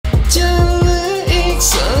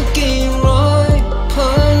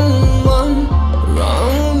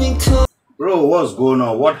Bro, what's going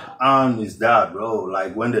on? What harm is that, bro?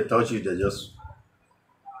 Like when they touch you, they just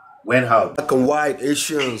went out. Black and white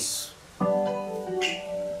Asians,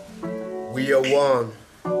 we are one.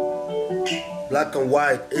 Black and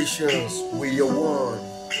white Asians, we are one.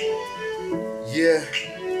 Yeah.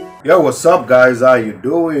 Yo, what's up, guys? How you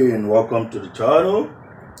doing? Welcome to the channel.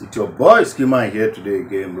 It's your boy Schema here today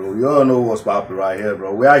again, bro. You all know what's popping right here,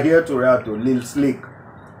 bro. We are here to react to ILLSLICK,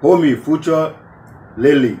 homie, future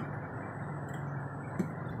Lily.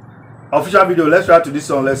 Official video. Let's react to this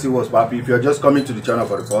song. Let's see what's popping. If you're just coming to the channel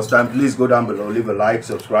for the first time, please go down below, leave a like,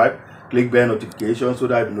 subscribe, click bell notification so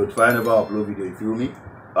that you'll be notified whenever I upload video. You feel me?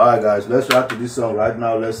 Alright, guys, let's react to this song right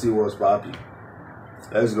now. Let's see what's popping.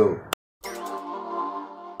 Let's go.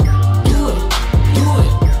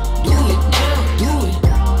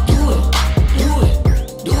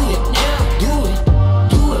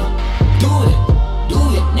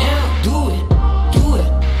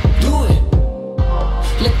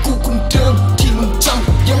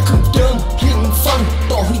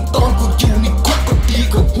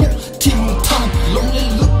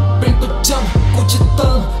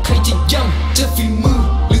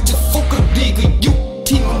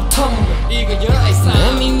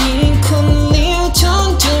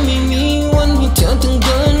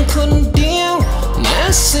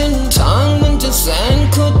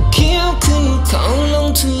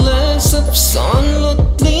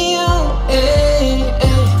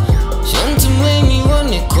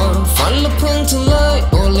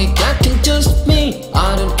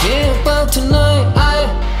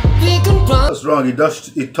 What's wrong? It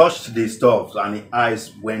touched the stuff and the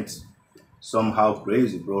eyes went somehow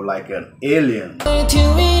crazy, bro, like an alien.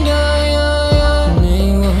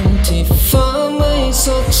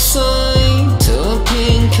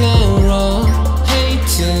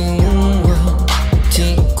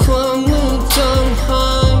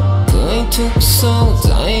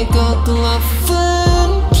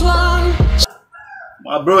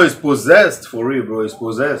 My bro is possessed, for real, bro, is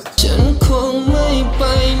possessed.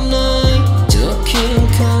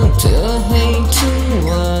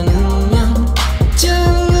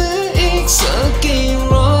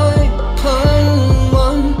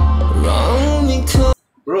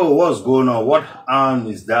 Bro, what's going on? What harm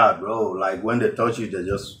is that, bro? Like when they touch you, they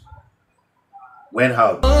just went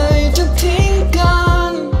out.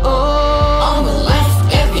 All my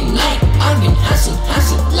life, every night, I've been hustling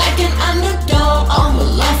like an underdog. All my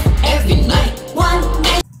life, every night, one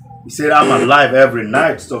nation. He said I'm alive every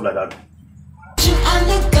night, stuff like that.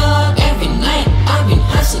 Underdog, every night, I've been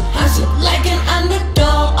hustling like an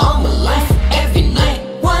underdog. All my life, every night,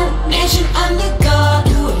 one nation under God.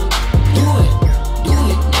 Do it now, do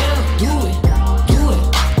it now,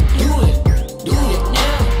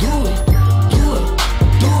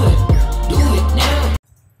 do it now.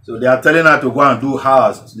 So they are telling her to go and do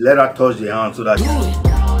hers, let her touch the hand so that Do it.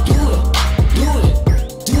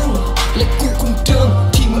 Let go cùng đơm,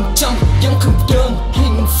 thì mình chăm,ยังคำเดิมให้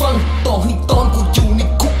มันฟังต่อให้ตอนกูอยู่ใน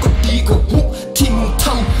คุกก็ดีกว่าฮุกที่มึงท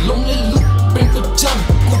ำลงและลุกเป็นประจ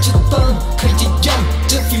ำกูจะเติมใครจะย้ำ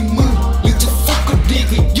จะฝีมือหรือจะฟุกก็ดี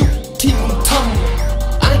กว่ายุคที่มึงท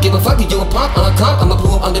ำ I don't give a fuck if you're a pop or a cop. I'm a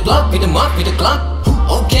proof on the block with a mark with a clock.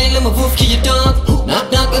 Okay, let me proof kill your dog. Knock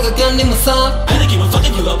like a gun in my sock. I don't give a fuck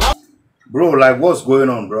if you're a pop. Bro, like what's going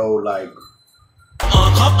on, bro? Like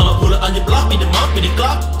cop, I'm a puller on your block with the mark with the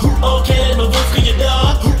clock. Okay, let me proof kill your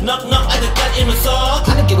dog. Knock like a gun in my sock.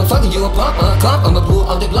 I don't give a fuck if you're a pop or a cop. I'm a proof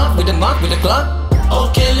on the block with a mark with a clock.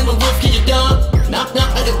 Okay, let me proof kill your dog. Knock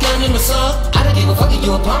like a gun in my sock. I don't give a fuck if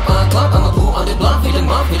you're a pop or a cop. I'm a proof on the block with a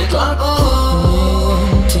mark with a clock.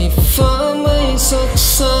ที่ฟ้าไม่สด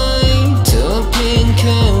ใสเธอเพียงแ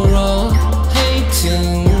ค่รอให้ถึง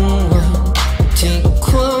วันที่ค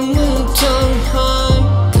วามมืดจางหาย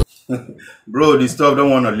bro, this stuff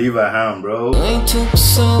don't want to leave her hand, bro. ให้ทุก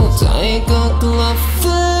เศร้าใจก็กลับ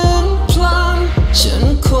ฟื้นพลันฉัน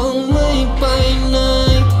คงไม่ไปไหน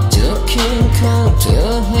จะเคียงข้างเธอ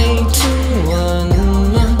ให้ถึงวัน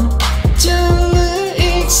นั้นจะเหลือ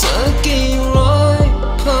อีกสักกี่ร้อย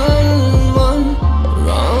พันวันเร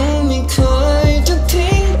าไม่เคยจะ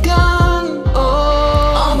ทิ้งกัน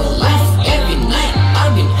All my life, every night,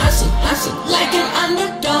 I've been hustling like an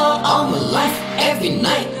underdog. All my life, every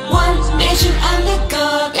night, one nation under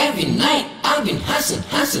God. Every night, I've been hustling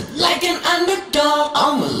like an underdog.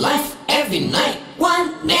 All my life, every night, one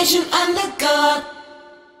nation under God.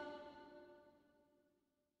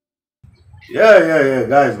 Yeah,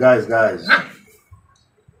 guys.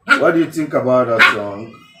 What do you think about that song?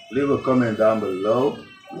 Leave a comment down below.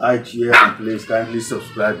 Like, share, and please kindly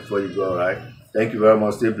subscribe before you go, alright? Thank you very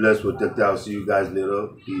much. Stay blessed. Protect. I'll see you guys later.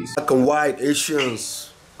 Peace. Black and white Asians,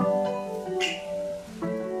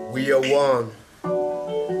 we are one.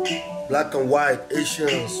 Black and white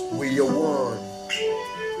Asians, we are one.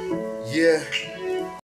 Yeah.